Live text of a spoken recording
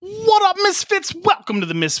up, Misfits? Welcome to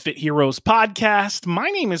the Misfit Heroes podcast. My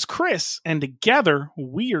name is Chris, and together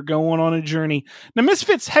we are going on a journey. Now,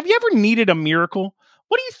 Misfits, have you ever needed a miracle?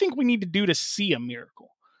 What do you think we need to do to see a miracle?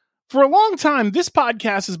 For a long time, this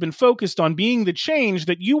podcast has been focused on being the change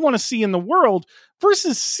that you want to see in the world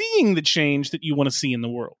versus seeing the change that you want to see in the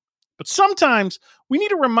world. But sometimes we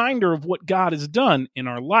need a reminder of what God has done in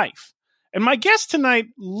our life. And my guest tonight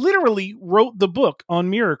literally wrote the book on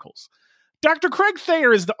miracles. Dr. Craig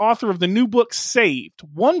Thayer is the author of the new book, Saved,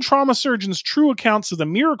 One Trauma Surgeon's True Accounts of the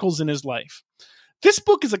Miracles in His Life. This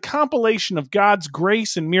book is a compilation of God's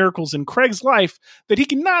grace and miracles in Craig's life that he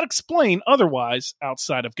cannot explain otherwise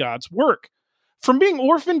outside of God's work. From being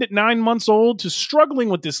orphaned at 9 months old to struggling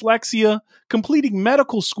with dyslexia, completing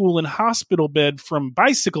medical school in hospital bed from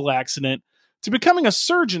bicycle accident, to becoming a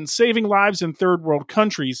surgeon saving lives in third world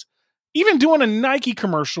countries, even doing a Nike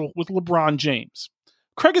commercial with LeBron James.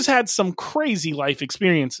 Craig has had some crazy life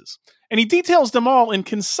experiences, and he details them all in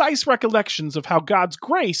concise recollections of how God's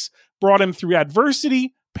grace brought him through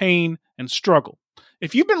adversity, pain, and struggle.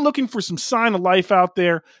 If you've been looking for some sign of life out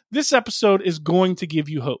there, this episode is going to give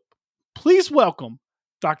you hope. Please welcome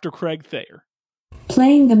Dr. Craig Thayer.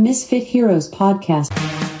 Playing the Misfit Heroes podcast.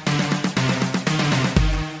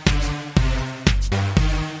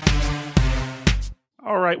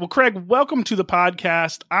 All right. Well, Craig, welcome to the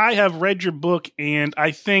podcast. I have read your book, and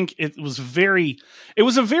I think it was a very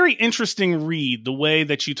interesting read, the way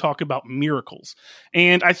that you talk about miracles.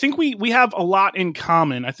 And I think we have a lot in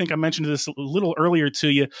common. I think I mentioned this a little earlier to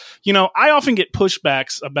you. You know, I often get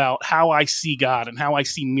pushbacks about how I see God and how I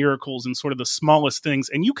see miracles and sort of the smallest things.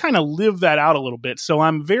 And you kind of live that out a little bit. So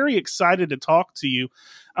I'm very excited to talk to you.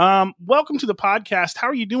 Welcome to the podcast. How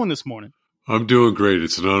are you doing this morning? I'm doing great.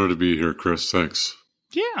 It's an honor to be here, Chris. Thanks.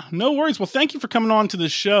 Yeah, no worries. Well, thank you for coming on to the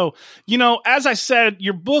show. You know, as I said,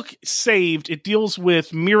 your book, Saved, it deals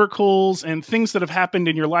with miracles and things that have happened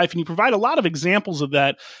in your life, and you provide a lot of examples of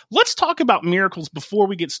that. Let's talk about miracles before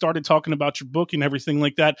we get started talking about your book and everything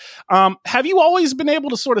like that. Have you always been able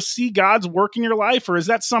to sort of see God's work in your life, or is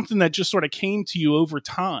that something that just sort of came to you over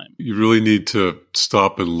time? You really need to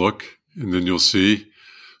stop and look, and then you'll see.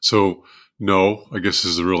 So, no, I guess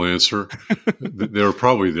is the real answer. They were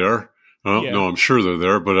probably there. No, I'm sure they're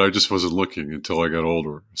there, but I just wasn't looking until I got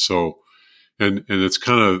older. So, and it's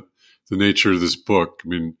kind of the nature of this book. I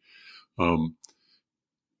mean,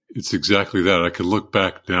 it's exactly that. I can look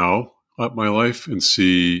back now at my life and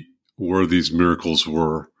see where these miracles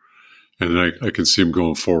were, and I can see them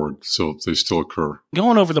going forward. So they still occur.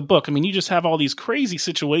 Going over the book, I mean, you just have all these crazy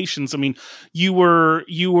situations. I mean, you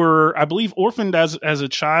were, I believe, orphaned as a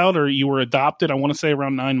child, or you were adopted. I want to say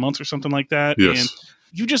around 9 months or something like that. Yes. And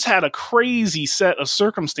you just had a crazy set of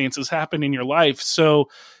circumstances happen in your life. So,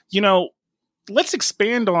 you know, let's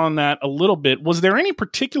expand on that a little bit. Was there any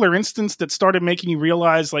particular instance that started making you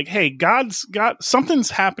realize, like, hey, God's got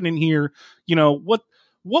something's happening here? You know, what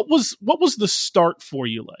was the start for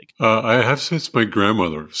you like? I have to say it's my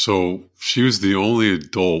grandmother. So she was the only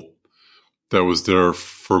adult that was there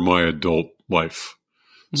for my adult life.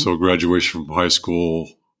 Mm-hmm. So graduation from high school,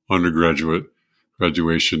 undergraduate,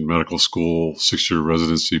 graduation, medical school, 6-year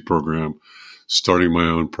residency program, starting my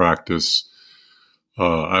own practice.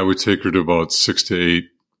 I would take her to about 6 to 8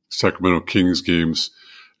 Sacramento Kings games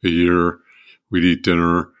a year. We'd eat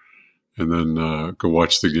dinner and then go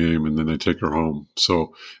watch the game, and then I'd take her home.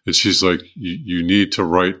 So, and she's like, you need to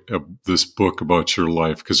write this book about your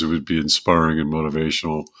life because it would be inspiring and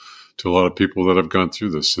motivational to a lot of people that have gone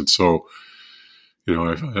through this. And so, you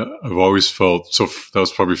know, I've always felt, so that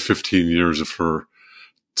was probably 15 years of her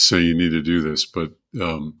saying you need to do this. But,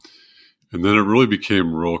 and then it really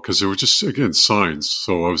became real because it was just, again, signs.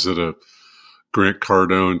 So I was at a Grant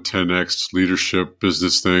Cardone 10X leadership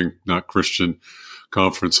business thing, not Christian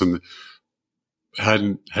conference, and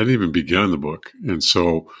hadn't even begun the book. And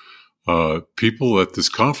so, people at this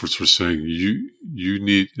conference were saying, you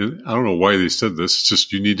need, and I don't know why they said this. It's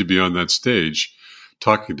just, you need to be on that stage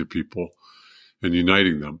talking to people and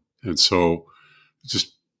uniting them. And so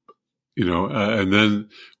just, you know, and then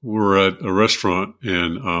we're at a restaurant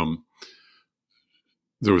and,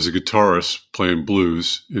 there was a guitarist playing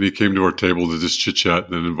blues, and he came to our table to just chit chat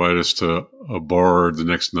and then invite us to a bar the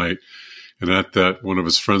next night. And at that, one of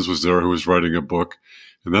his friends was there who was writing a book,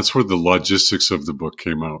 and that's where the logistics of the book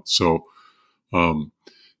came out. So, you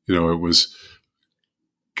know, it was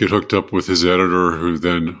get hooked up with his editor, who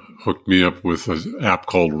then hooked me up with an app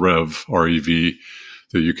called Rev, R-E-V,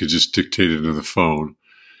 that you could just dictate into the phone.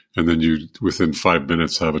 And then you, within 5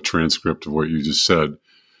 minutes, have a transcript of what you just said,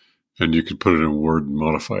 and you could put it in Word and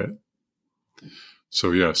modify it.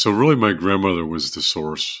 So, yeah. So really my grandmother was the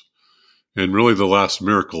source. and really the last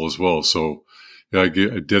miracle as well. So yeah, I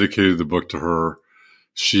dedicated the book to her.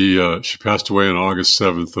 She passed away on August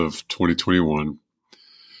 7th of 2021.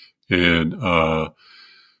 And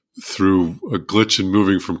through a glitch in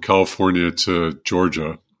moving from California to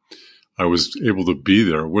Georgia, I was able to be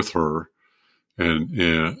there with her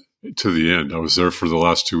and to the end. I was there for the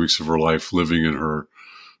last 2 weeks of her life, living in her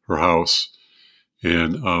house.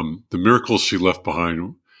 And the miracles she left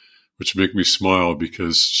behind, which make me smile,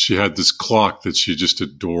 because she had this clock that she just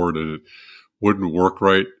adored and it wouldn't work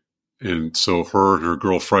right. And so her and her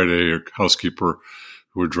girl Friday, her housekeeper,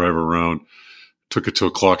 who would drive around, took it to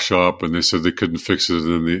a clock shop and they said they couldn't fix it.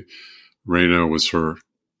 And then Raina was her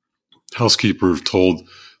housekeeper, told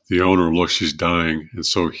the owner, look, she's dying. And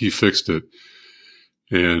so he fixed it.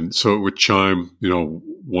 And so it would chime,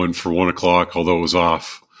 1 for 1 o'clock, although it was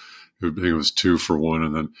off. I think it was 2 for 1.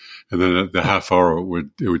 And then at the half hour, it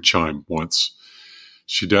would chime once.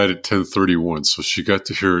 She died at 10:31. So she got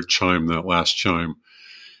to hear it chime, that last chime.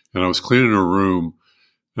 And I was cleaning her room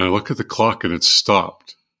and I look at the clock and it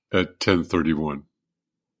stopped at 10:31.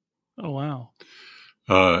 Oh, wow.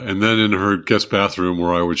 And then in her guest bathroom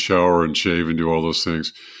where I would shower and shave and do all those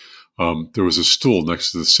things, there was a stool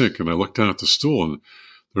next to the sink. And I looked down at the stool and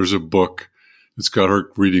there's a book. It's got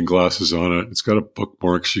her reading glasses on it. It's got a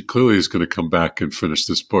bookmark. She clearly is going to come back and finish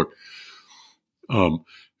this book. And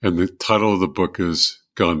the title of the book is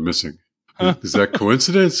Gone Missing. Is that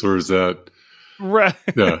coincidence or is that right?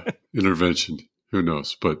 Yeah, intervention? Who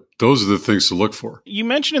knows? But those are the things to look for. You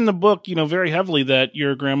mentioned in the book, very heavily that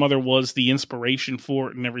your grandmother was the inspiration for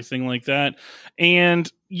it and everything like that.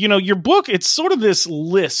 And, your book, it's sort of this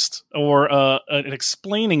list or an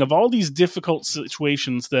explaining of all these difficult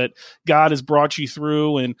situations that God has brought you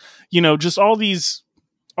through and, just all these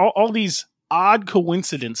odd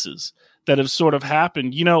coincidences that have sort of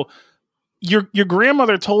happened. Your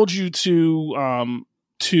grandmother told you to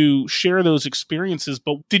share those experiences,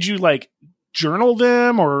 but did you journal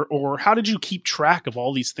them or how did you keep track of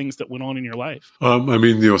all these things that went on in your life? Some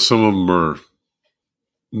of them are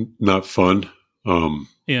not fun.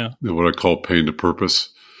 What I call pain to purpose.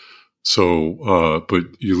 So, but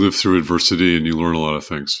you live through adversity and you learn a lot of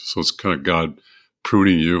things. So it's kind of God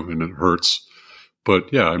pruning you and it hurts.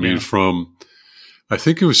 But yeah, I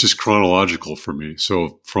think it was just chronological for me.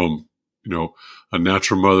 So from, a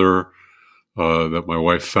natural mother, that my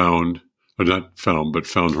wife found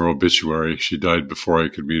her obituary. She died before I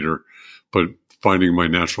could meet her, but finding my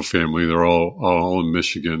natural family, they're all in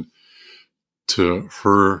Michigan, to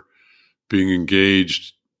her being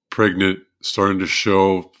engaged, pregnant, starting to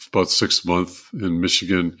show about 6 months in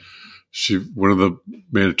Michigan. One of the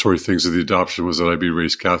mandatory things of the adoption was that I be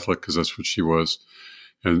raised Catholic because that's what she was.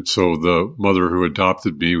 And so the mother who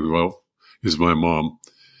adopted me, who is my mom,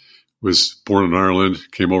 was born in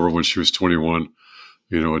Ireland, came over when she was 21,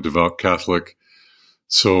 a devout Catholic.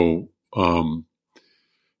 So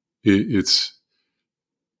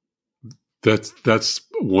that's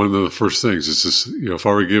one of the first things. It's just, if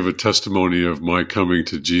I were to give a testimony of my coming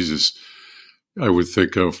to Jesus, I would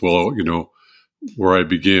think of, where I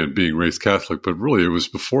began being raised Catholic, but really it was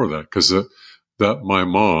before that, because that my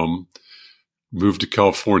mom moved to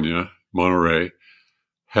California, Monterey,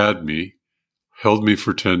 had me, held me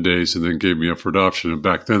for 10 days, and then gave me up for adoption. And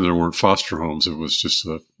back then there weren't foster homes. It was just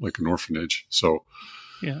like an orphanage. So,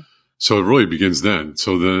 yeah. So it really begins then.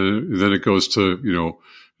 So then it goes to, an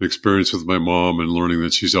experience with my mom and learning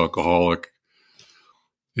that she's alcoholic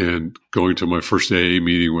and going to my first AA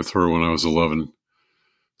meeting with her when I was 11.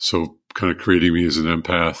 So kind of creating me as an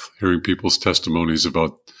empath, hearing people's testimonies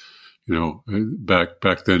about,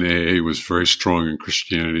 back then AA was very strong in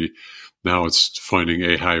Christianity. Now it's finding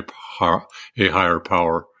a higher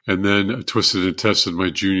power. And then Twisted and Tested my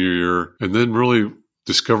junior year, and then really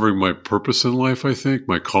discovering my purpose in life, I think,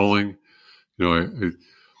 my calling. My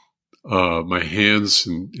hands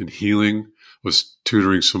in healing was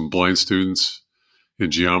tutoring some blind students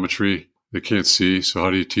in geometry. They can't see, so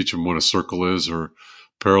how do you teach them what a circle is or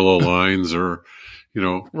parallel lines or,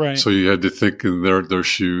 Right. So you had to think in their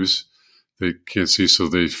shoes. They can't see, so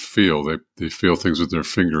they feel. They feel things with their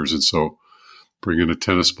fingers, and so bring in a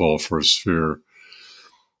tennis ball for a sphere.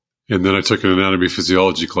 And then I took an anatomy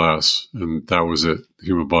physiology class, and that was it. The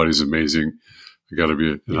human body is amazing. I got to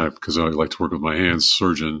be, because I like to work with my hands,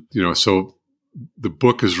 surgeon. So the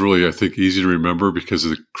book is really, I think, easy to remember because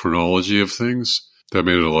of the chronology of things. That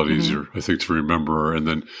made it a lot easier, I think, to remember. And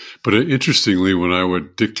then, but interestingly, when I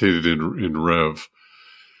would dictate it in Rev,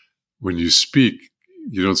 when you speak,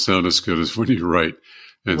 you don't sound as good as when you write.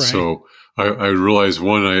 And right. So I realized,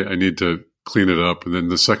 one, I need to clean it up. And then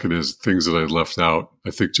the second is things that I left out. I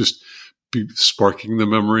think just sparking the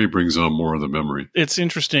memory brings on more of the memory. It's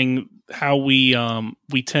interesting how we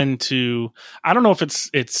tend to. I don't know if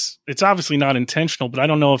it's obviously not intentional, but I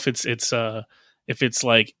don't know if it's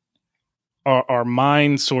like our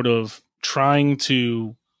mind sort of trying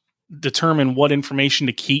to determine what information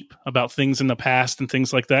to keep about things in the past and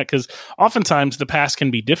things like that. Because oftentimes the past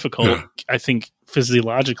can be difficult. Yeah. I think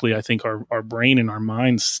physiologically, I think our brain and our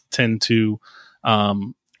minds tend to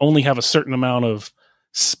only have a certain amount of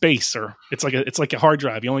space, or it's like a hard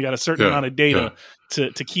drive. You only got a certain amount of data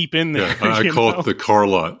to keep in there. Yeah, I call it the car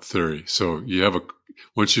lot theory. So you have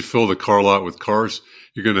once you fill the car lot with cars,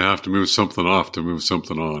 you're going to have to move something off to move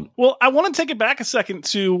something on. Well, I want to take it back a second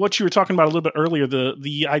to what you were talking about a little bit earlier,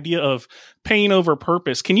 the idea of pain over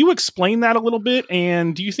purpose. Can you explain that a little bit?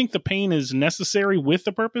 And do you think the pain is necessary with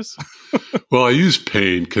the purpose? Well, I use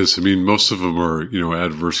pain because, most of them are,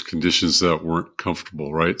 adverse conditions that weren't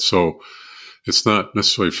comfortable, right? So it's not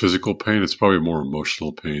necessarily physical pain. It's probably more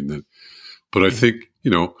emotional pain but I think,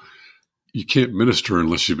 you can't minister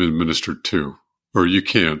unless you've been ministered to. Or you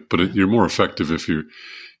can't, but you're more effective if you're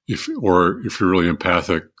really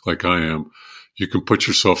empathic, like I am. You can put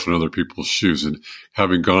yourself in other people's shoes. And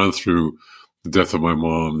having gone through the death of my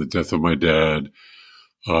mom, the death of my dad,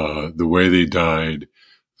 the way they died,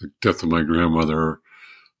 the death of my grandmother,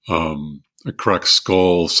 a cracked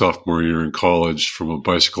skull sophomore year in college from a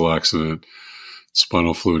bicycle accident,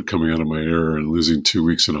 spinal fluid coming out of my ear, and losing 2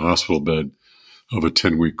 weeks in a hospital bed of a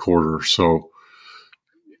 10-week quarter. So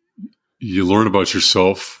you learn about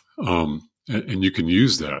yourself, and you can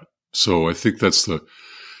use that. So I think that's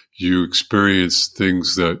you experience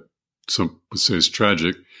things that some would say is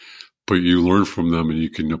tragic, but you learn from them and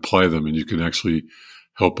you can apply them and you can actually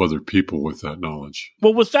help other people with that knowledge.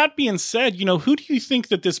 Well, with that being said, who do you think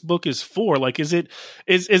that this book is for? Like, do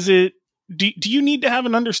you need to have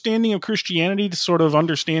an understanding of Christianity to sort of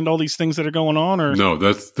understand all these things that are going on? Or no,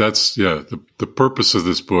 that's the purpose of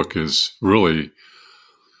this book is really,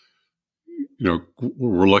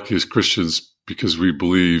 we're lucky as Christians because we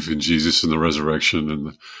believe in Jesus and the resurrection and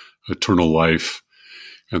the eternal life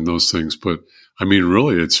and those things. But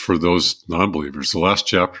really, it's for those non-believers. The last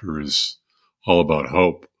chapter is all about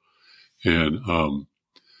hope. And,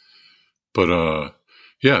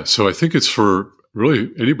 so I think it's for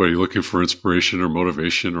really anybody looking for inspiration or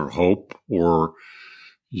motivation or hope or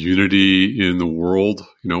unity in the world.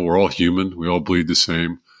 We're all human. We all bleed the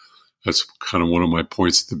same. That's kind of one of my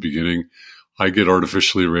points at the beginning. I get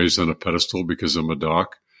artificially raised on a pedestal because I'm a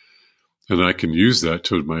doc, and I can use that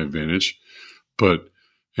to my advantage. But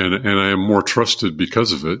and I am more trusted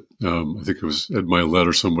because of it. I think it was Ed Milet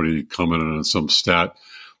or somebody commented on some stat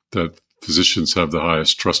that physicians have the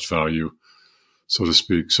highest trust value, so to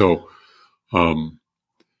speak. So,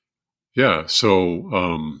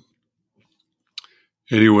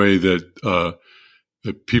 anyway, that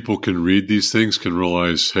people can read these things, can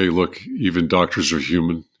realize, hey, look, even doctors are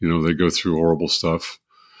human. They go through horrible stuff,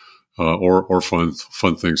 or fun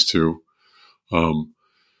things too.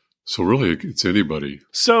 So really, it's anybody.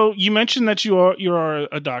 So you mentioned that you are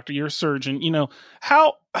a doctor, you're a surgeon.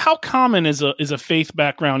 How common is a faith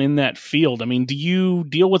background in that field? Do you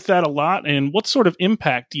deal with that a lot? And what sort of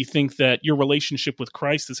impact do you think that your relationship with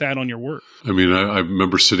Christ has had on your work? I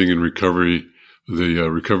remember sitting in recovery, the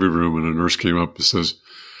recovery room, and a nurse came up and says,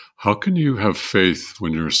 "How can you have faith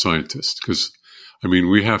when you're a scientist?" Because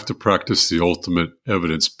we have to practice the ultimate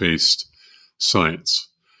evidence-based science.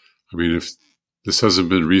 If this hasn't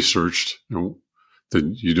been researched,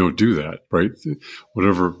 then you don't do that, right?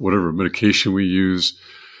 Whatever medication we use,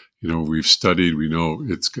 we've studied, we know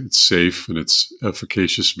it's safe and it's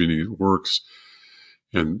efficacious, meaning it works,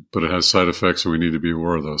 but it has side effects, and we need to be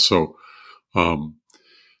aware of those. So, in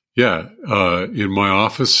my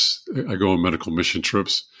office, I go on medical mission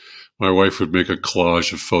trips. My wife would make a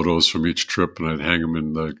collage of photos from each trip, and I'd hang them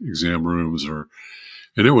in the exam rooms, and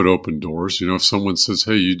it would open doors. If someone says,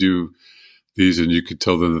 "Hey, you do these," and you could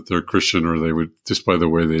tell them that they're Christian, or they would, just by the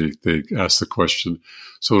way they ask the question.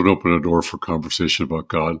 So it would open a door for conversation about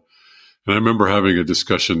God. And I remember having a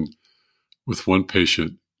discussion with one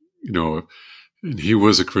patient, and he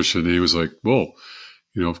was a Christian, and he was like, well,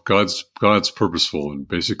 if God's purposeful, and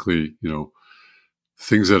basically,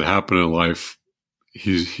 things that happen in life,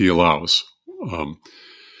 he allows.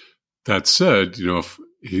 That said,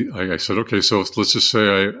 I said, okay, so let's just say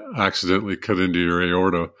I accidentally cut into your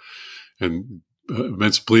aorta and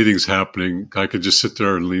immense bleeding's happening. I could just sit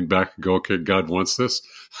there and lean back and go, okay, God wants this.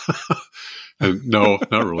 And no,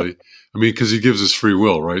 not really. Because he gives us free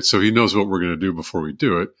will, right? So he knows what we're going to do before we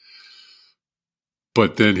do it.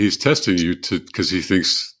 But then he's testing you because he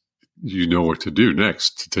thinks you know what to do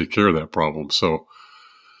next to take care of that problem. So,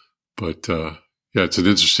 But yeah, it's an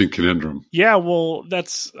interesting conundrum. Yeah, well,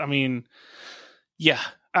 yeah,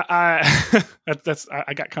 I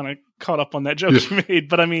I got kind of caught up on that joke you made,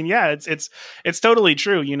 but I mean, yeah, it's totally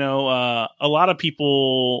true. A lot of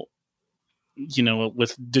people,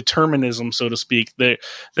 with determinism, so to speak,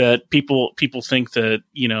 that people think that,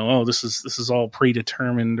 oh, this is all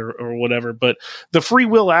predetermined or whatever. But the free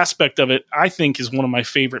will aspect of it, I think, is one of my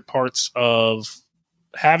favorite parts of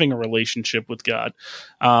having a relationship with God.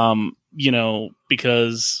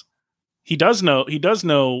 Because he does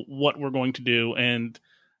know what we're going to do. And,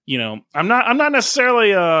 I'm not necessarily,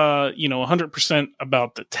 100%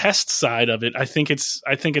 about the test side of it. I think it's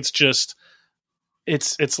just,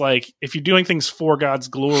 it's like, if you're doing things for God's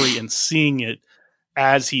glory and seeing it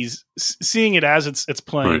as it's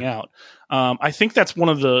playing out. I think that's one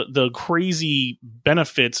of the crazy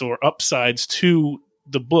benefits or upsides to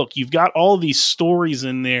the book. You've got all these stories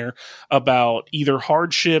in there about either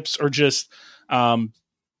hardships or just,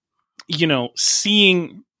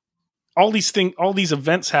 seeing all these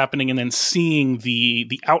events happening and then seeing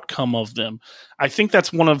the outcome of them. I think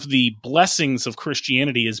that's one of the blessings of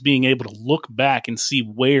Christianity, is being able to look back and see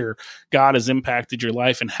where God has impacted your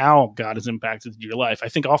life and how God has impacted your life. I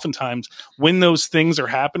think oftentimes when those things are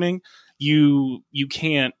happening, you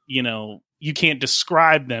can't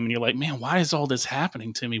describe them, and you're like, man, why is all this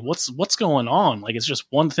happening to me? What's going on? Like, it's just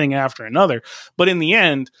one thing after another. But in the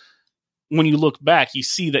end, when you look back, you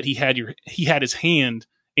see that he had his hand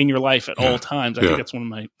in your life at all times. I think that's one of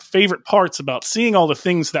my favorite parts about seeing all the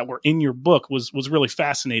things that were in your book was really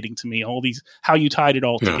fascinating to me. All these, how you tied it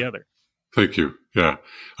all together. Thank you. Yeah.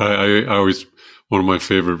 I always, one of my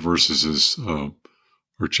favorite verses is,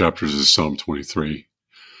 or chapters is Psalm 23.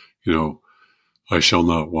 I shall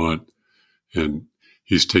not want, and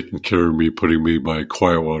he's taking care of me, putting me by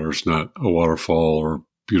quiet waters, not a waterfall or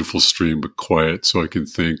beautiful stream, but quiet, so I can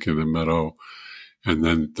think in a meadow. And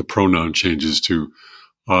then the pronoun changes to,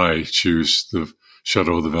 I choose the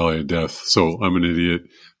shadow of the valley of death. So I'm an idiot.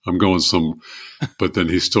 I'm going but then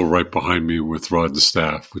he's still right behind me with rod and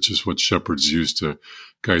staff, which is what shepherds use to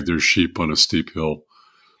guide their sheep on a steep hill.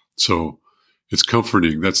 So it's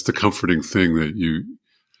comforting. That's the comforting thing, that you,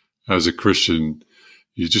 as a Christian,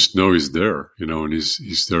 you just know he's there, and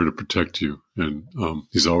he's there to protect you, and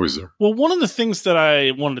he's always there. Well, one of the things that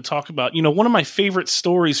I wanted to talk about, one of my favorite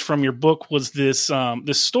stories from your book was this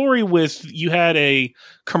story with, you had a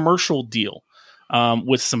commercial deal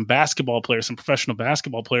with some basketball players, some professional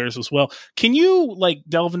basketball players as well. Can you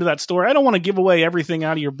delve into that story? I don't want to give away everything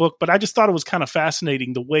out of your book, but I just thought it was kind of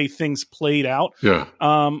fascinating the way things played out. Yeah.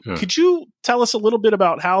 Could you tell us a little bit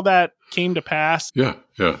about how that came to pass? Yeah.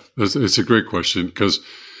 It's a great question, because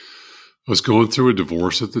I was going through a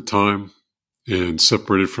divorce at the time and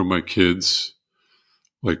separated from my kids,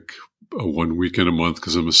 like 1 weekend a month,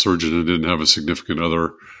 because I'm a surgeon and didn't have a significant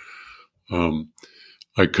other.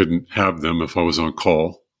 I couldn't have them if I was on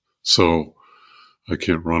call, so I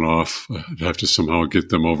can't run off. I'd have to somehow get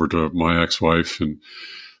them over to my ex-wife. And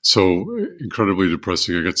so incredibly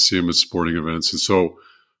depressing. I got to see them at sporting events. And so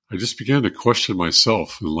I just began to question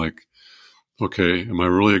myself and okay, am I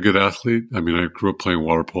really a good athlete? I mean, I grew up playing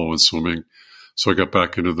water polo and swimming. So I got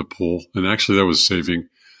back into the pool, and actually that was saving,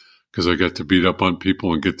 because I got to beat up on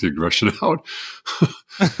people and get the aggression out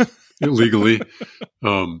illegally.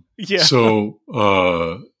 So,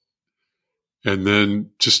 and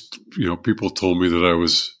then just, people told me that I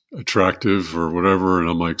was attractive or whatever. And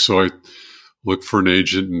I'm like, so I looked for an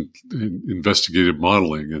agent and investigated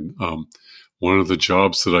modeling. And one of the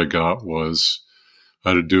jobs that I got was I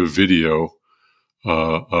had to do a video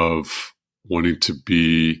of wanting to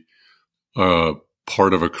be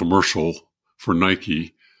part of a commercial for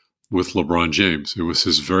Nike with LeBron James. It was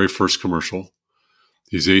his very first commercial.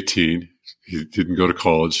 He's 18. He didn't go to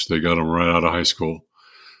college. They got him right out of high school.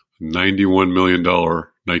 $91 million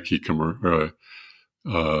Nike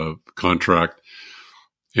contract.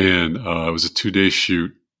 And it was a 2-day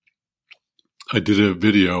shoot. I did a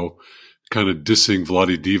video kind of dissing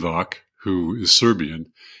Vlade Divac, who is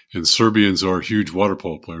Serbian. And Serbians are huge water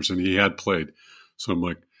polo players, and he had played. So I'm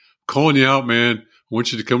like, calling you out, man. I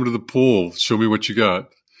want you to come to the pool. Show me what you got.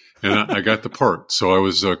 And I got the part. So I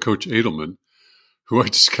was Coach Edelman, who I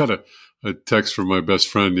just got a text from my best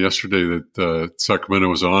friend yesterday that Sacramento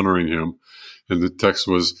was honoring him. And the text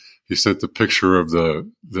was, he sent the picture of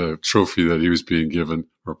the trophy that he was being given,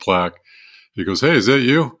 or plaque. He goes, hey, is that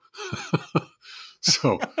you?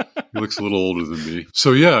 So he looks a little older than me.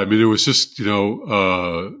 So yeah, I mean, it was just,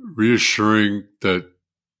 reassuring that,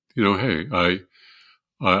 hey,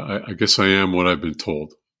 I guess I am what I've been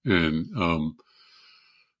told. And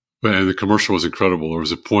the commercial was incredible. There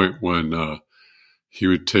was a point when, he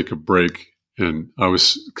would take a break, and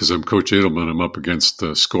because I'm Coach Edelman, I'm up against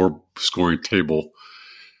the scoring table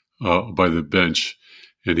by the bench,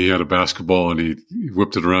 and he had a basketball, and he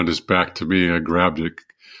whipped it around his back to me. I grabbed it,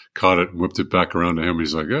 caught it, and whipped it back around to him.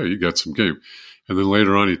 He's like, "Oh, you got some game." And then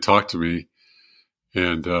later on, he talked to me,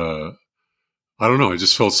 and I don't know. I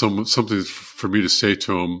just felt something for me to say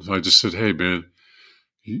to him. I just said, "Hey, man,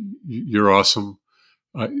 you're awesome.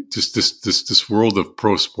 Just this world of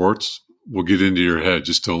pro sports will get into your head.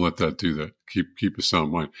 Just don't let that do that. Keep a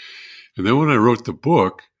sound mind." And then when I wrote the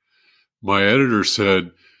book, my editor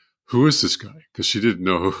said, "Who is this guy?" Because she didn't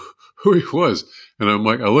know who he was. And I'm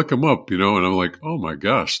like, I look him up, and I'm like, oh my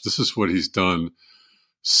gosh, this is what he's done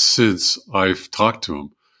since I've talked to him.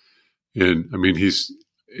 And I mean,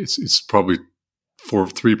 it's probably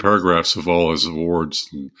 3 paragraphs of all his awards.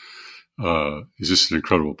 And he's just an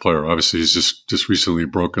incredible player. Obviously, he's just recently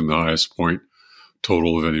broken the highest point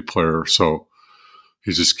total of any player. So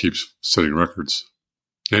he just keeps setting records.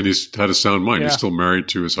 And he's had a sound mind. Yeah. He's still married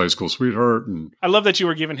to his high school sweetheart. And I love that you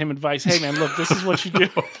were giving him advice. Hey, man, look, this is what you do.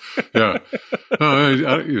 Yeah.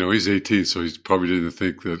 He's 18, so he probably didn't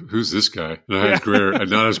think that, who's this guy? And I had gray hair,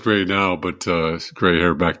 not as gray now, but gray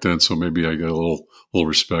hair back then. So maybe I got a little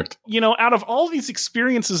respect. Out of all these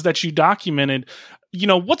experiences that you documented,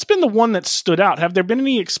 what's been the one that stood out? Have there been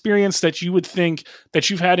any experience that you would think that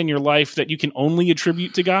you've had in your life that you can only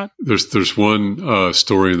attribute to God? There's one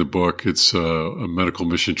story in the book. It's a medical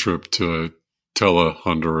mission trip to Tela,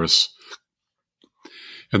 Honduras.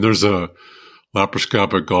 And there's a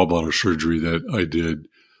laparoscopic gallbladder surgery that I did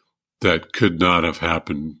that could not have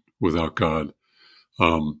happened without God.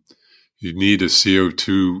 You need a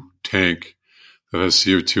CO2 tank that has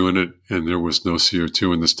CO2 in it, and there was no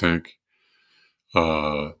CO2 in this tank.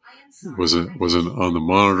 Wasn't on the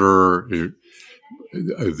monitor.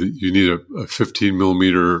 You need a 15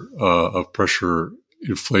 millimeter of pressure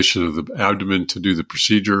inflation of the abdomen to do the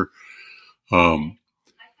procedure, and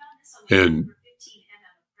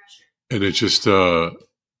it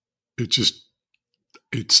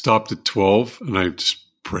stopped at 12, and I just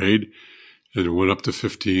prayed, and it went up to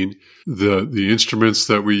 15. The instruments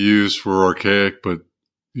that we use were archaic but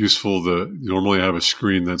useful. You normally have a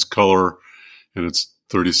screen that's color, and it's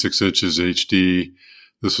 36 inches HD.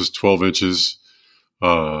 This was 12 inches.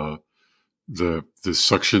 The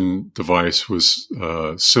suction device was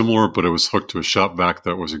similar, but it was hooked to a shop vac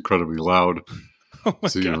that was incredibly loud. Oh my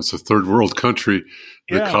So, God. it's a third world country.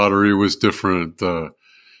 The cautery was different. Took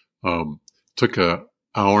an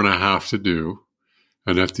hour and a half to do.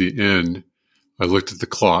 And at the end, I looked at the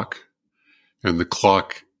clock, and the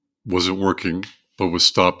clock wasn't working, but was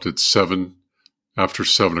stopped at after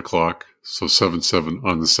 7 o'clock. So 7/7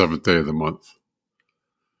 on the 7th day of the month.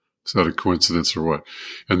 Is that a coincidence or what?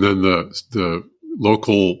 And then the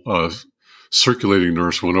local circulating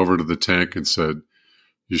nurse went over to the tank and said,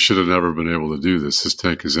 "You should have never been able to do this. This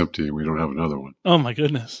tank is empty, and we don't have another one." Oh my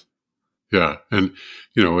goodness. Yeah. And,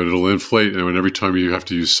 it'll inflate. And every time you have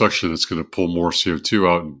to use suction, it's going to pull more CO2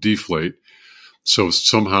 out and deflate. So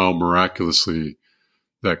somehow, miraculously,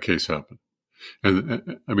 that case happened.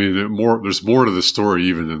 And I mean, there's more to the story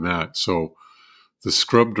even than that. So the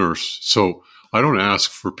scrub nurse, so I don't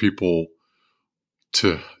ask for people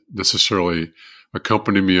to necessarily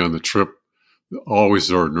accompany me on the trip. Always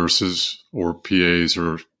there are nurses or PAs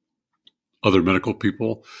or other medical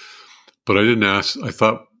people, but I didn't ask. I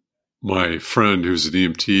thought my friend who's an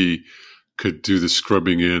EMT could do the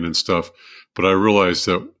scrubbing in and stuff, but I realized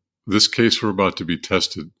that this case we're about to be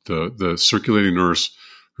tested, the circulating nurse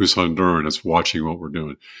who's Honduran is watching what we're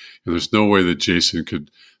doing. And there's no way that Jason could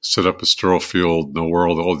set up a sterile field, know where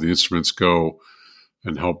all the instruments go,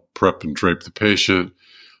 and help prep and drape the patient.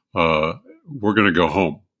 We're going to go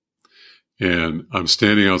home. And I'm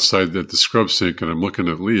standing outside at the scrub sink, and I'm looking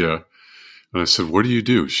at Leah, and I said, "What do you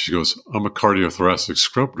do?" She goes, "I'm a cardiothoracic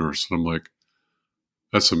scrub nurse." And I'm like,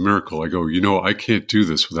 "That's a miracle." I go, "I can't do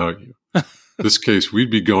this without you." This case, we'd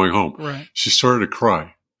be going home. Right. She started to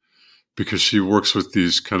cry, because she works with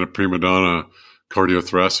these kind of prima donna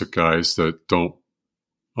cardiothoracic guys that don't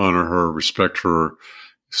honor her, respect her,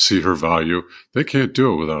 see her value. They can't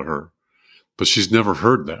do it without her. But she's never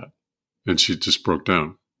heard that. And she just broke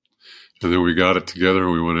down. And then we got it together,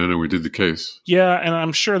 and we went in and we did the case. Yeah, and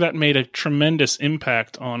I'm sure that made a tremendous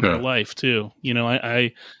impact on her life too.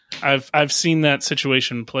 I've seen that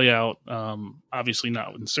situation play out. Obviously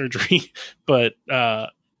not in surgery, but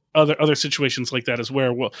other situations like that as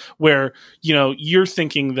where you're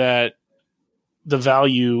thinking that the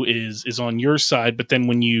value is on your side, but then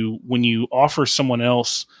when you offer someone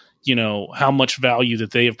else, how much value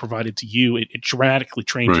that they have provided to you, it dramatically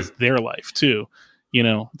changes their life too.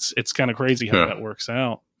 It's kind of crazy how that works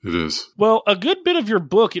out. It is. Well, a good bit of your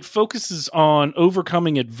book, it focuses on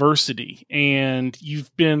overcoming adversity, and you've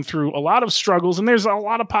been through a lot of struggles, and there's a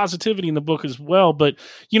lot of positivity in the book as well. But,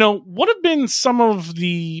 what have been some of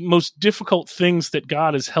the most difficult things that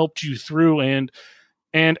God has helped you through?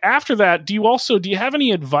 And after that, do you have any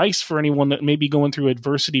advice for anyone that may be going through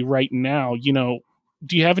adversity right now?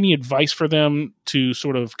 Do you have any advice for them to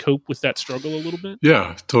sort of cope with that struggle a little bit?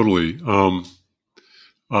 Yeah, totally.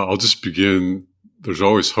 I'll just begin. There's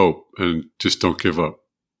always hope, and just don't give up.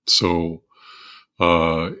 So,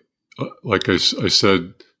 like I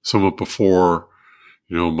said somewhat before,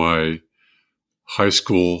 my high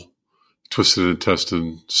school twisted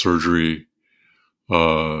intestine surgery,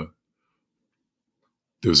 it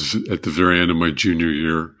was at the very end of my junior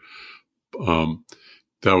year.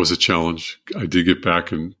 That was a challenge. I did get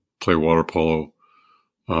back and play water polo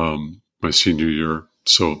my senior year,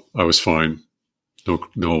 so I was fine.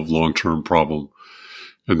 No long-term problem.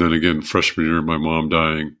 And then again, freshman year, my mom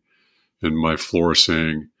dying, and my floor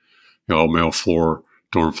saying, all male floor,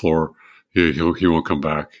 dorm floor, he won't come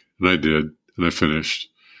back. And I did, and I finished.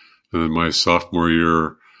 And then my sophomore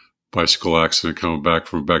year, bicycle accident coming back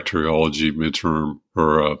from bacteriology midterm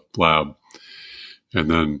or lab. And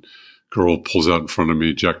then girl pulls out in front of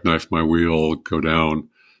me, jackknife my wheel, go down,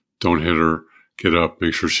 don't hit her, get up,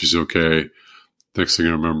 make sure she's okay. Next thing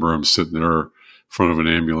I remember, I'm sitting there in front of an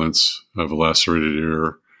ambulance. I have a lacerated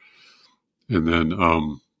ear. And then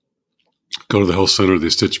go to the health center. They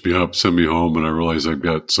stitch me up, send me home, and I realize I've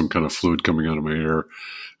got some kind of fluid coming out of my ear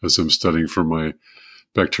as I'm studying for my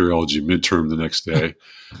bacteriology midterm the next day.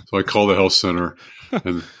 So I call the health center,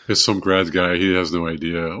 and it's some grad guy. He has no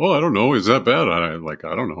idea. Oh, I don't know. Is that bad? I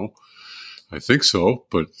don't know. I think so.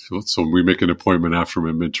 But so we make an appointment after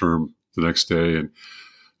my midterm the next day, and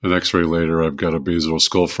an x-ray later, I've got a basilar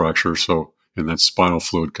skull fracture. And that spinal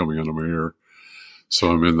fluid coming out of my ear. So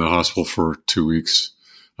I'm in the hospital for 2 weeks.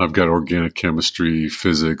 I've got organic chemistry,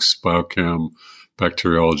 physics, biochem,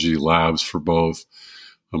 bacteriology labs for both.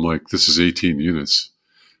 I'm like, this is 18 units.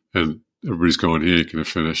 And everybody's going, he ain't going to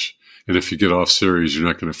finish. And if you get off series, you're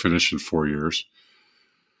not going to finish in 4 years.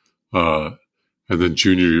 And then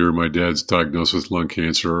junior year, my dad's diagnosed with lung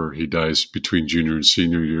cancer. He dies between junior and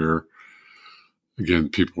senior year. Again,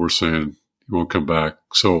 people were saying he won't come back.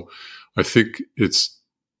 So I think it's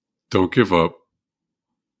don't give up.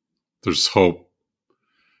 There's hope.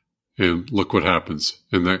 And look what happens.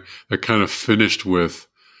 And that kind of finished with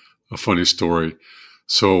a funny story.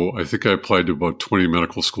 So I think I applied to about 20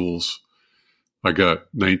 medical schools. I got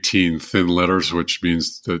 19 thin letters, which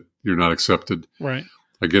means that you're not accepted. Right.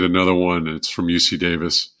 I get another one, and it's from UC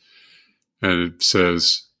Davis. And it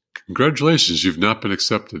says, congratulations, you've not been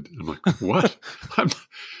accepted. I'm like, what?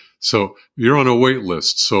 So you're on a wait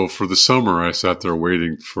list. So for the summer, I sat there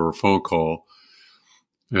waiting for a phone call.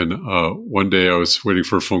 And one day I was waiting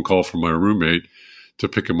for a phone call from my roommate to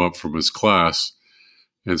pick him up from his class.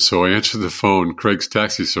 And so I answered the phone, Craig's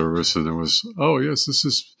taxi service, and it was, oh, yes, this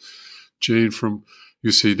is Jane from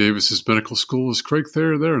UC Davis's medical school. Is Craig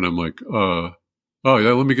Thayer there? And I'm like, oh,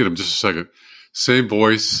 yeah, let me get him just a second. Same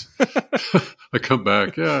voice. I come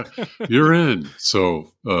back, yeah, you're in.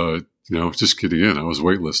 So, just getting in. I was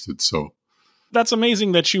waitlisted, so. That's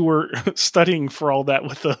amazing that you were studying for all that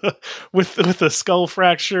with the skull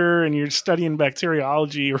fracture, and you're studying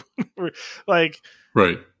bacteriology or like,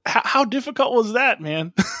 right. How difficult was that,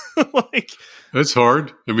 man? It's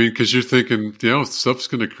hard. I mean, because you're thinking, stuff's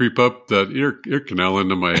going to creep up that ear canal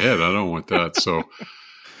into my head. I don't want that. So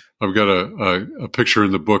I've got a picture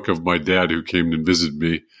in the book of my dad who came and visited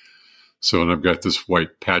me. So, and I've got this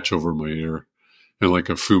white patch over my ear. And like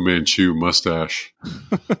a Fu Manchu mustache,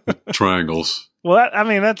 triangles. Well,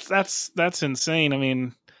 that's insane. I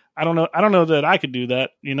mean, I don't know that I could do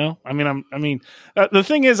that. The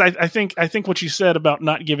thing is, I think what you said about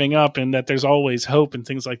not giving up and that there's always hope and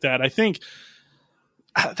things like that. I think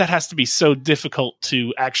that has to be so difficult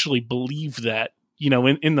to actually believe that,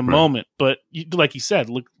 in the moment. But like you said,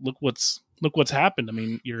 look what's happened. I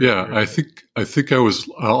mean, I think I was.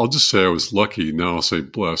 I'll just say I was lucky. Now I'll say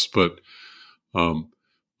blessed, but.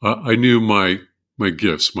 I knew my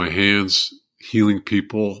gifts, my hands, healing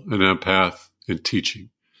people, an empath, and teaching.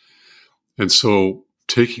 And so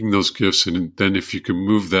taking those gifts, and then if you can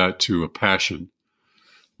move that to a passion,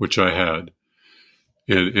 which I had,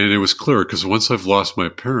 and it was clear because once I've lost my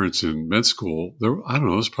parents in med school,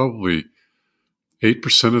 there's probably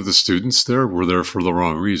 8% of the students there were there for the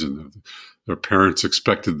wrong reason. Their parents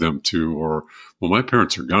expected them to, or, well, my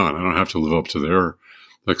parents are gone. I don't have to live up to their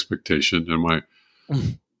expectation. And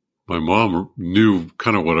my mom knew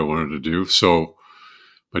kind of what I wanted to do. So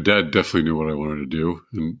my dad definitely knew what I wanted to do.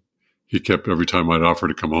 And he kept, every time I'd offer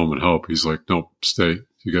to come home and help, he's like, nope, stay.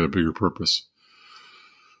 You got a bigger purpose.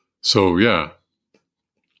 So yeah,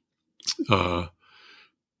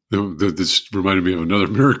 this reminded me of another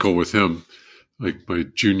miracle with him. Like my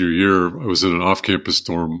junior year, I was in an off-campus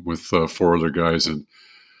dorm with 4 other guys, and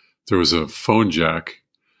there was a phone jack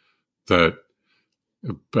that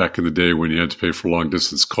back in the day when you had to pay for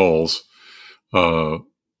long-distance calls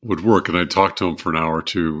would work, and I'd talk to him for an hour or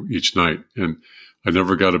two each night. And I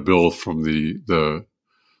never got a bill from the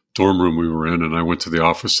dorm room we were in, and I went to the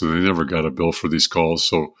office, and they never got a bill for these calls.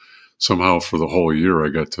 So somehow for the whole year, I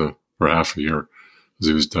got to, or half a year, because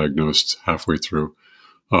he was diagnosed halfway through,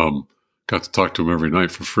 got to talk to him every night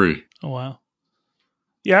for free. Oh, wow.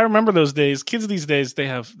 Yeah, I remember those days. Kids these days, they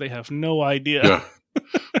have no idea. Yeah.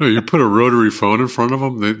 No, you put a rotary phone in front of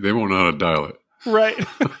them, they won't know how to dial it. Right.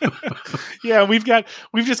 Yeah, we've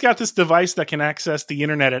just got this device that can access the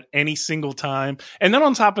internet at any single time. And then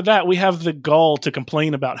on top of that, we have the gall to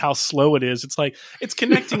complain about how slow it is. It's like it's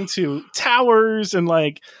connecting to towers and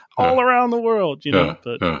like all around the world, you know.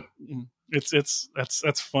 But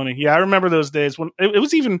that's funny. Yeah, I remember those days when it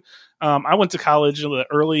was even I went to college in the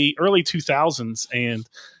early 2000s,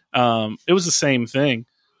 and it was the same thing.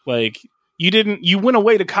 Like you went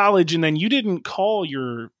away to college and then you didn't call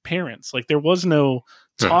your parents. Like there was no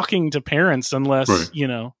talking to parents unless, you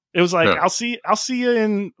know, it was like, I'll see you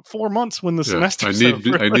in 4 months when the semester's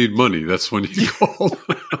over. I need money. That's when you call.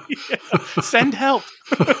 Send help.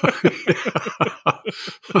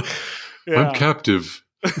 I'm captive.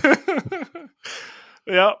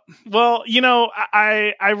 Yeah. Well, you know,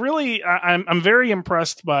 I'm very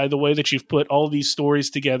impressed by the way that you've put all these stories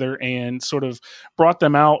together and sort of brought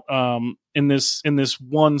them out in this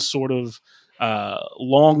one sort of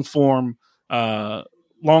long form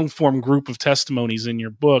group of testimonies in your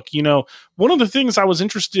book. You know, one of the things I was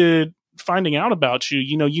interested finding out about you,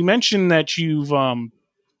 you know, you mentioned that you've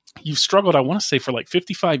struggled, I want to say, for like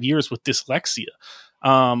 55 years with dyslexia.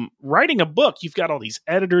 Writing a book, you've got all these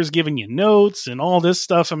editors giving you notes and all this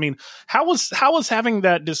stuff. I mean, how was having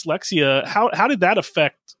that dyslexia? How did that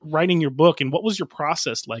affect writing your book, and what was your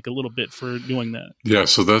process like a little bit for doing that? Yeah,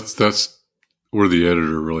 so that's where the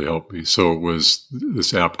editor really helped me. So it was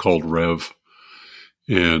this app called Rev,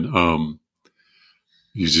 and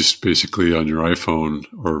you just basically on your iPhone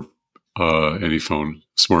or any phone,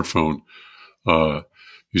 smartphone,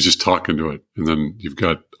 you just talk into it, and then you've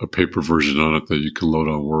got a paper version on it that you can load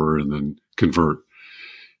on Word and then convert.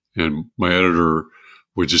 And my editor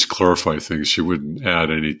would just clarify things. She wouldn't add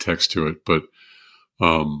any text to it, but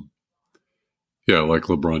like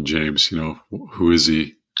LeBron James, you know, who is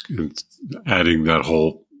he? And adding that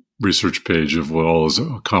whole research page of what all his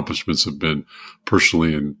accomplishments have been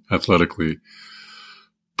personally and athletically.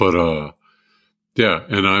 But and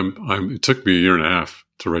it took me a year and a half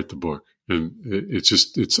to write the book. And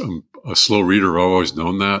I'm a slow reader. I've always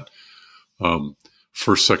known that.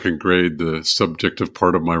 First, second grade, the subjective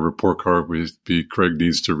part of my report card would be Craig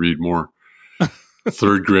needs to read more.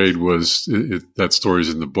 Third grade was that story's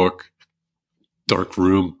in the book. Dark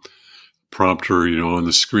room, prompter, you know, on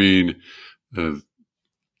the screen.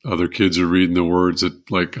 Other kids are reading the words at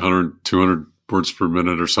like 100, 200 words per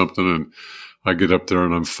minute or something. And I get up there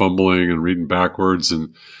and I'm fumbling and reading backwards.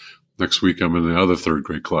 And next week I'm in the other third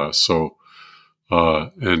grade class. So,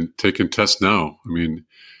 and taking tests now. I mean,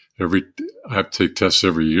 I have to take tests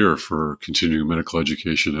every year for continuing medical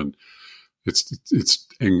education, and it's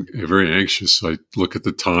very anxious. I look at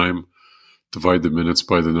the time, divide the minutes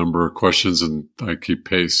by the number of questions, and I keep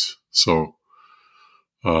pace. So,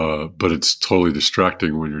 but it's totally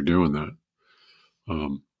distracting when you're doing that.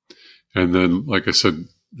 And then, like I said,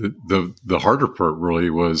 the harder part really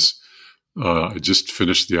was, I just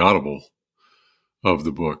finished the Audible of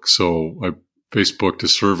the book. So I Facebooked a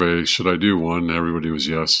survey. Should I do one? Everybody was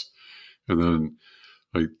yes. And then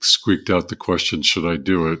I squeaked out the question, should I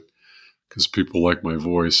do it? Because people like my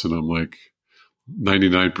voice. And I'm like,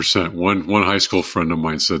 99%. One high school friend of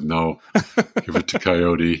mine said, no, give it to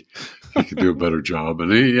Coyote. He can do a better job.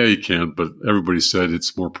 And he can, but everybody said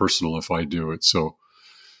it's more personal if I do it. So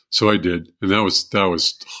I did. And that was a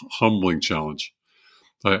humbling challenge.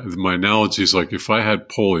 My analogy is like if I had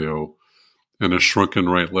polio and a shrunken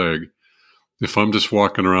right leg, if I'm just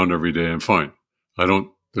walking around every day, I'm fine.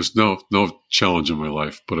 There's no challenge in my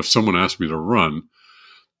life. But if someone asked me to run,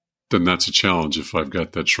 then that's a challenge if I've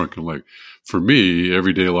got that shrunken leg. For me,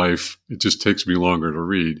 everyday life, it just takes me longer to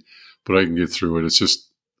read, but I can get through it. It's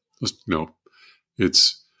just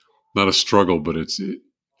it's not a struggle, but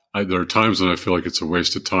there are times when I feel like it's a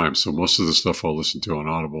waste of time. So most of the stuff I'll listen to on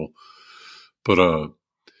Audible. But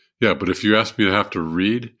Yeah, but if you ask me to have to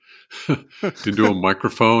read into a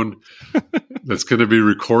microphone that's going to be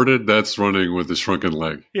recorded, that's running with a shrunken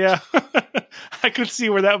leg. Yeah. I could see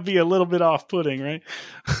where that would be a little bit off-putting, right?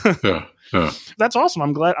 Yeah. That's awesome.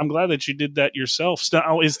 I'm glad that you did that yourself.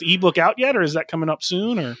 So, is the ebook out yet, or is that coming up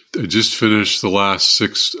soon? Or I just finished the last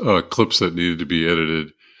 6 clips that needed to be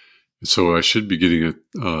edited. So I should be getting it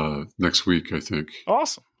next week, I think.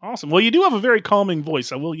 Awesome. Well, you do have a very calming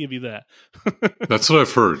voice. I will give you that. That's what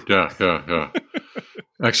I've heard. Yeah.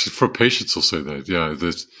 Actually, for patients will say that. Yeah.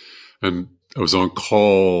 And I was on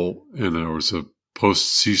call, and there was a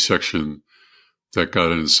post C-section that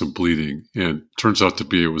got into some bleeding. And turns out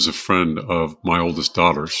it was a friend of my oldest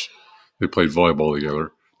daughter's. They played volleyball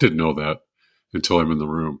together. Didn't know that until I'm in the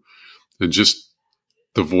room. And just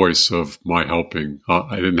the voice of my helping.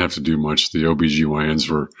 I didn't have to do much. The OBGYNs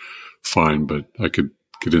were fine, but I could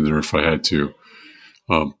get in there if I had to.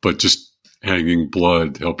 But just hanging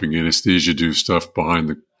blood, helping anesthesia do stuff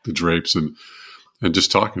behind the drapes, and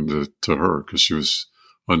just talking to her because she was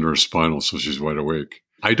under a spinal, so she's wide awake.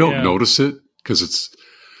 I don't notice it because it's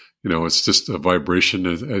just a vibration.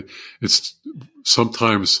 It's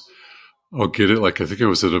sometimes I'll get it. Like I think I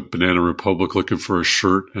was at a Banana Republic looking for a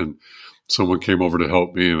shirt, and someone came over to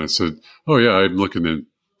help me, and I said, "Oh yeah, I'm looking." And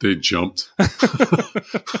they jumped. I'm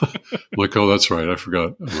like, "Oh, that's right. I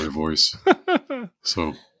forgot my voice."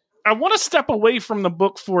 So I want to step away from the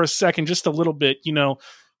book for a second, just a little bit,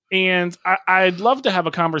 and I'd love to have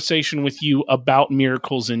a conversation with you about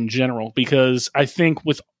miracles in general, because I think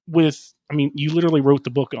you literally wrote the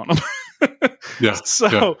book on them. Yeah.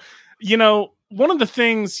 So, one of the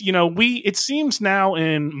things, it seems now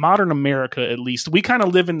in modern America, at least, we kind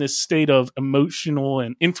of live in this state of emotional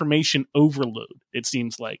and information overload, it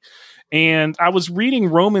seems like. And I was reading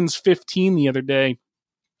Romans 15 the other day,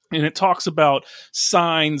 and it talks about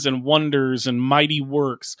signs and wonders and mighty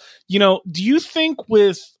works. Do you think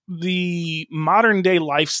with the modern day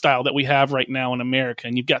lifestyle that we have right now in America,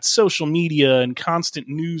 and you've got social media and constant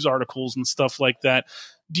news articles and stuff like that,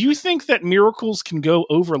 do you think that miracles can go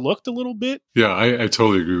overlooked a little bit? Yeah, I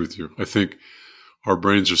totally agree with you. I think our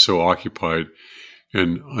brains are so occupied.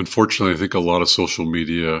 And unfortunately, I think a lot of social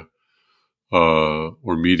media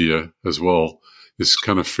or media as well is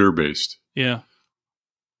kind of fear-based. Yeah.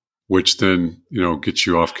 Which then, gets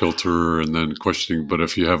you off kilter and then questioning. But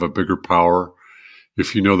if you have a bigger power,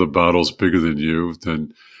 if you know the battle's bigger than you,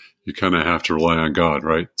 then you kind of have to rely on God,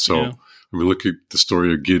 right? So look at the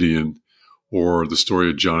story of Gideon, or the story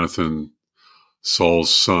of Jonathan,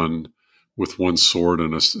 Saul's son, with one sword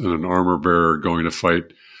and an armor bearer going to fight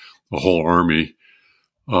a whole army.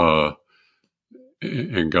 And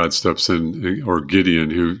God steps in, or Gideon,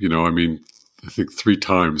 who, I think 3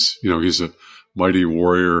 times, he's a mighty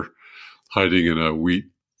warrior hiding in a wheat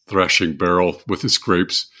threshing barrel with his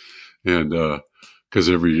grapes. And, because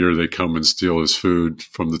every year they come and steal his food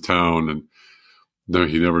from the town, and no,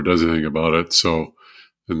 he never does anything about it. So,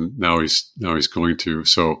 and now he's going to.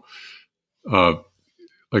 So,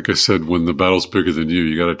 like I said, when the battle's bigger than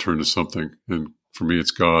you got to turn to something. And for me,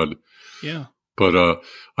 it's God. Yeah. But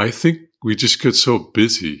I think we just get so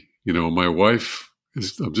busy. My wife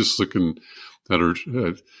I'm just looking at her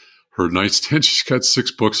nightstand. She's got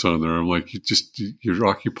 6 books on there. I'm like, you're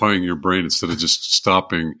occupying your brain instead of just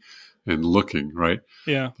stopping and looking, right?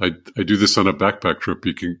 Yeah. I do this on a backpack trip.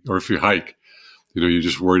 Or if you hike, you're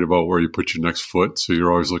just worried about where you put your next foot. So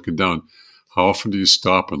you're always looking down. How often do you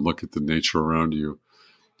stop and look at the nature around you,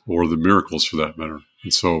 or the miracles for that matter?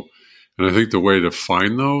 And I think the way to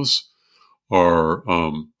find those are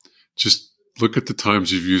just look at the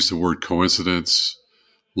times you've used the word coincidence,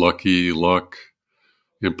 lucky, luck,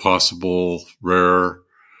 impossible, rare,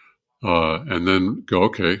 and then go,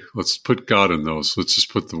 okay, let's put God in those. Let's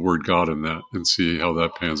just put the word God in that and see how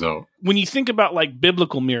that pans out. When you think about like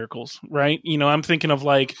biblical miracles, right? I'm thinking of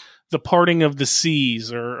like the parting of the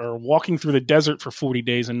seas, or walking through the desert for 40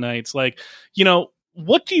 days and nights. Like,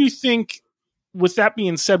 what do you think, with that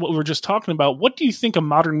being said, what we were just talking about, what do you think a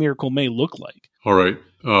modern miracle may look like? All right.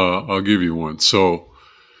 I'll give you one. So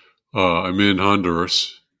I'm in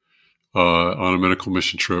Honduras on a medical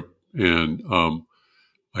mission trip, and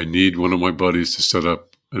I need one of my buddies to set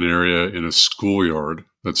up an area in a schoolyard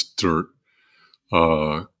that's dirt,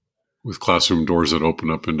 with classroom doors that open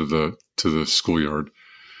up into the schoolyard,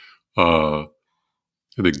 and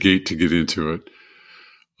a gate to get into it.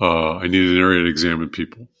 I need an area to examine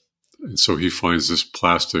people. And so he finds this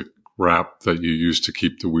plastic wrap that you use to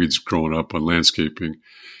keep the weeds growing up on landscaping,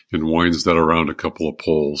 and winds that around a couple of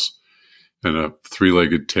poles and a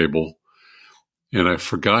 3-legged table. And I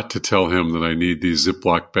forgot to tell him that I need these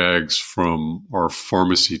Ziploc bags from our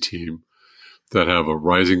pharmacy team that have a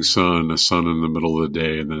rising sun, a sun in the middle of the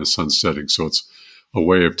day, and then a sun setting. So it's a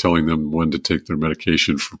way of telling them when to take their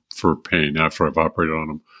medication for pain after I've operated on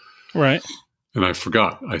them. Right. And I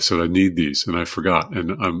forgot. I said, I need these. And I forgot.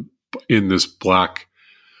 And I'm in this black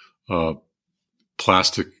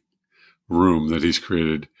plastic room that he's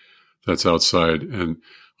created that's outside. And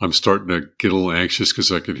I'm starting to get a little anxious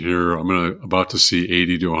because I can hear I'm about to see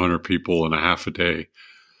 80 to 100 people in a half a day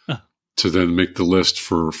to then make the list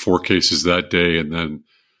for 4 cases that day and then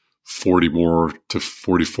 40 more to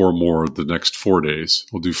 44 more the next 4 days.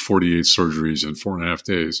 We'll do 48 surgeries in 4.5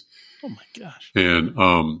 days. Oh my gosh. And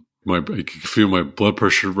I can feel my blood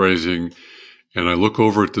pressure rising. And I look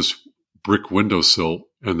over at this brick windowsill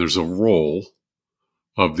and there's a roll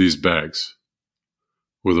of these bags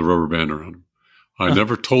with a rubber band around them. I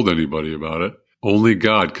never told anybody about it. Only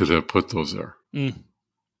God could have put those there. Mm.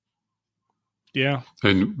 Yeah.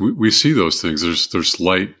 And we see those things. There's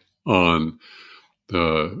light on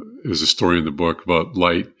there's a story in the book about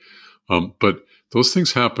light. But those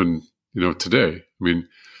things happen, today. I mean,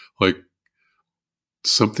 like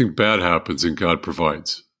something bad happens and God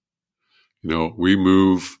provides. We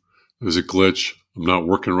move. There's a glitch. I'm not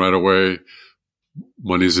working right away.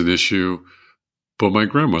 Money's an issue. But my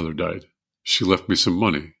grandmother died. She left me some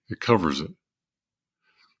money. It covers it.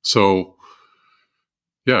 So,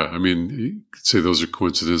 yeah, I mean, you could say those are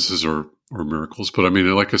coincidences or miracles. But I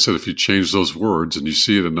mean, like I said, if you change those words and you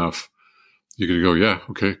see it enough, you're going to go, yeah,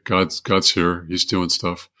 okay, God's here. He's doing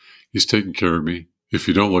stuff. He's taking care of me. If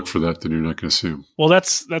you don't look for that, then you're not going to see him. Well,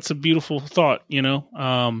 that's a beautiful thought.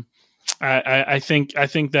 I think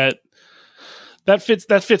that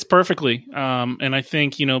fits perfectly. And I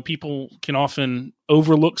think, people can often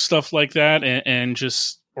overlook stuff like that and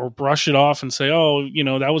just, or brush it off and say, oh,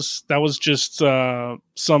 that was just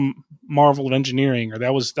some marvel of engineering, or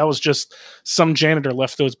that was just some janitor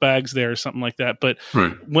left those bags there or something like that. But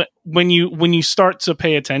right. when you start to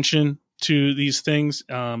pay attention to these things,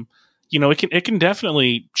 it can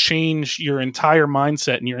definitely change your entire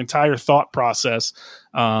mindset and your entire thought process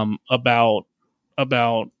about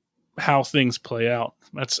how things play out.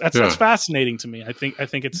 That's fascinating to me. I think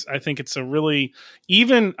it's a really,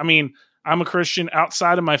 even, I mean, I'm a Christian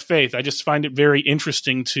outside of my faith. I just find it very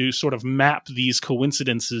interesting to sort of map these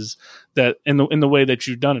coincidences that in the way that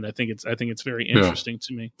you've done it. I think it's very interesting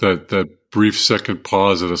to me. That brief second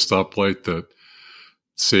pause at a stoplight that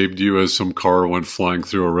saved you as some car went flying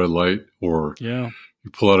through a red light, or you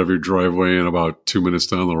pull out of your driveway and about 2 minutes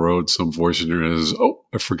down the road, some voice in your head says, "Oh,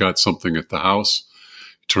 I forgot something at the house."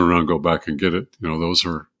 You turn around, go back and get it. Those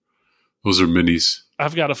are minis.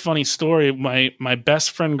 I've got a funny story. My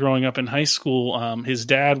best friend growing up in high school, his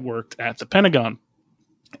dad worked at the Pentagon,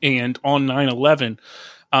 and on 9/11,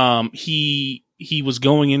 he was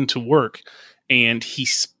going into work, and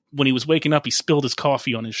when he was waking up, he spilled his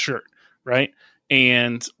coffee on his shirt, right?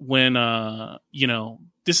 And when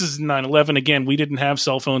this is 9/11 again, we didn't have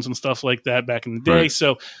cell phones and stuff like that back in the day. Right.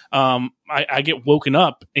 So I get woken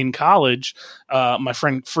up in college, my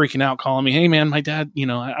friend freaking out, calling me, "Hey man, my dad,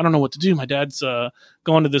 I don't know what to do. My dad's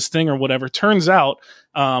going to this thing or whatever." Turns out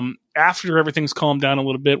after everything's calmed down a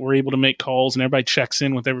little bit, we're able to make calls and everybody checks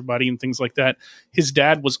in with everybody and things like that. His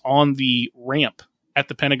dad was on the ramp at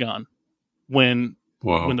the Pentagon when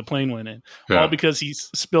the plane went in, all because he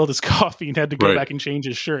spilled his coffee and had to go back and change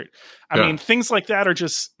his shirt. I mean, things like that are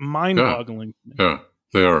just mind-boggling. Yeah,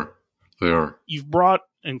 they are. You've brought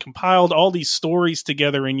and compiled all these stories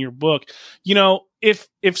together in your book.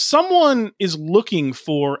 If someone is looking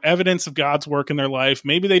for evidence of God's work in their life,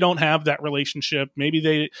 maybe they don't have that relationship. Maybe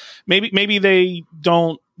they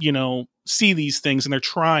don't, see these things and they're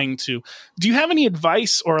trying to. Do you have any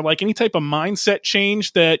advice or like any type of mindset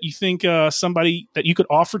change that you think somebody that you could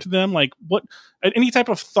offer to them? Like any type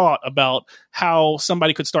of thought about how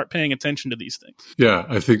somebody could start paying attention to these things? Yeah,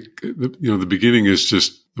 I think the beginning is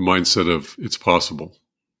just the mindset of it's possible,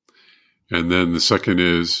 and then the second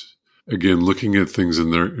is again looking at things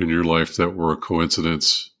in your life that were a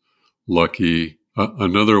coincidence, lucky,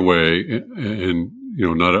 another way, and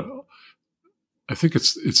not a. I think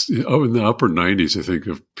it's in the upper 90s, I think,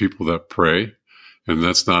 of people that pray, and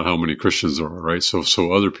that's not how many Christians there are, right?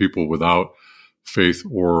 So other people without faith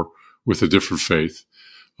or with a different faith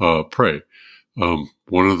pray.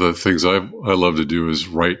 One of the things I love to do is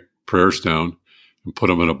write prayers down and put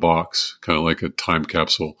them in a box, kind of like a time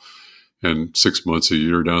capsule. And 6 months, a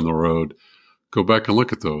year down the road, go back and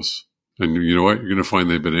look at those. And you know what? You're going to find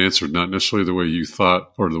they've been answered, not necessarily the way you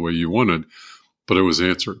thought or the way you wanted, but it was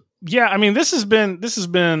answered. Yeah, I mean, this has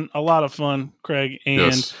been a lot of fun, Craig,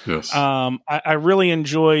 and yes. I really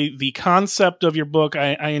enjoy the concept of your book.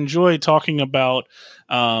 I enjoy talking about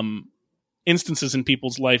instances in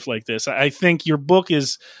people's life like this. I think your book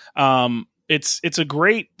is it's a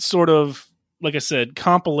great sort of, like I said,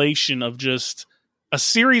 compilation of just a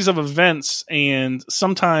series of events, and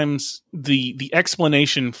sometimes the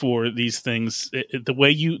explanation for these things, the way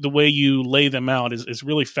you lay them out is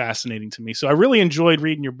really fascinating to me. So I really enjoyed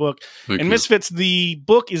reading your book. Thank and you. Misfits, the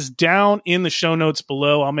book is down in the show notes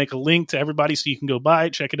below. I'll make a link to everybody so you can go buy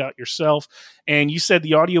it, check it out yourself. And you said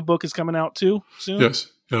the audiobook is coming out too soon? Yes.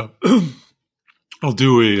 Yeah. I'll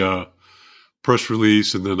do a press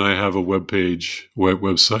release, and then I have a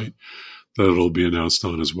website that it'll be announced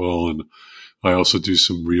on as well. And I also do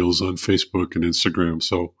some reels on Facebook and Instagram.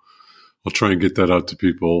 So I'll try and get that out to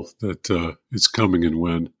people that it's coming and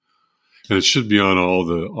when. And it should be on all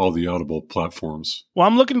the Audible platforms. Well,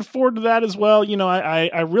 I'm looking forward to that as well. You know,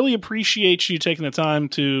 I really appreciate you taking the time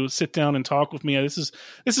to sit down and talk with me. This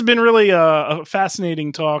has been really a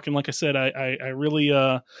fascinating talk, and like I said, I really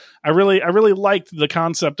liked the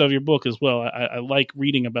concept of your book as well. I like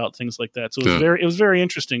reading about things like that, so it was very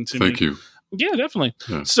interesting to me. Thank you. Yeah, definitely.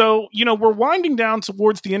 Yeah. So, you know, we're winding down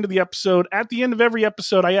towards the end of the episode. At the end of every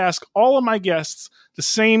episode, I ask all of my guests the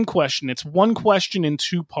same question. It's one question in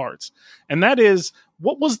two parts. And that is,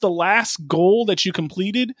 what was the last goal that you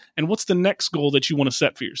completed? And what's the next goal that you want to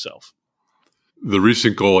set for yourself? The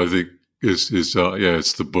recent goal, I think, is it's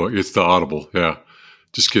the book. It's the Audible. Yeah.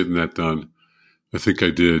 Just getting that done. I think I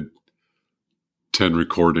did 10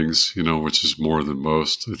 recordings, you know, which is more than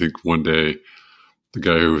most. I think one day the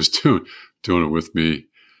guy who was doing it with me,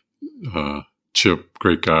 Chip,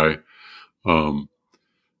 great guy.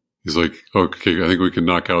 He's like, okay, I think we can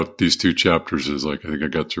knock out these 2 chapters. Is like, I think I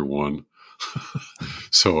got through one.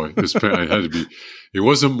 So I had to be, it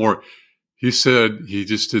wasn't more, he said he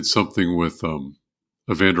just did something with,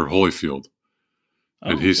 Evander Holyfield,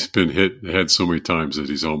 and he's been hit the head so many times that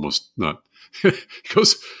he's almost not, he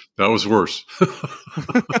goes, that was worse.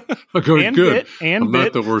 I go, good. I'm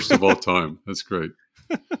not the worst of all time. That's great.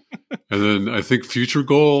 And then I think future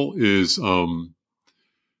goal is,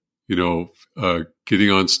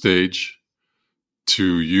 getting on stage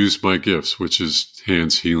to use my gifts, which is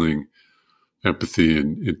hands, healing, empathy,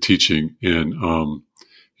 and teaching, and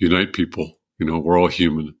unite people. You know, we're all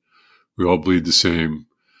human. We all bleed the same.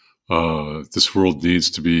 This world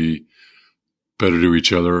needs to be better to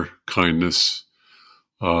each other, kindness,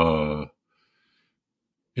 and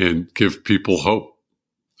give people hope.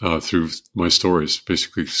 Through my stories,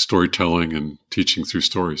 basically storytelling and teaching through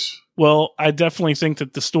stories. Well, I definitely think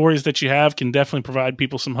that the stories that you have can definitely provide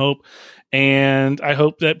people some hope. And I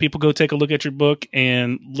hope that people go take a look at your book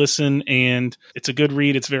and listen. And it's a good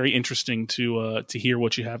read. It's very interesting to hear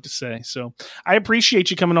what you have to say. So I appreciate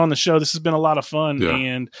you coming on the show. This has been a lot of fun. Yeah.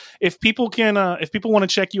 And if people want to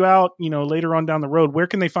check you out, you know, later on down the road, where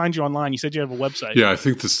can they find you online? You said you have a website. Yeah,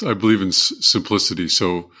 I believe in simplicity.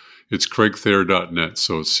 So it's CraigThayer.net.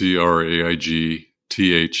 So it's CraigTh,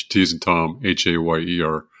 T as in Tom,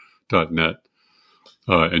 HAYER.net.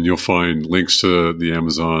 And you'll find links to the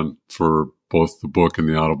Amazon for both the book and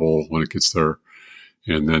the Audible when it gets there,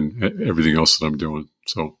 and then everything else that I'm doing.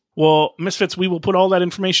 So, well, Misfits, we will put all that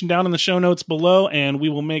information down in the show notes below, and we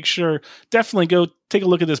will make sure, definitely go take a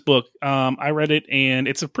look at this book. I read it, and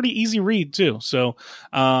it's a pretty easy read too. So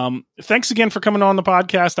thanks again for coming on the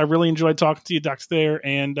podcast. I really enjoyed talking to you, Dr. Thayer,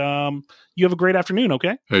 and you have a great afternoon,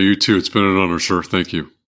 okay? Hey, you too. It's been an honor, sir. Thank you.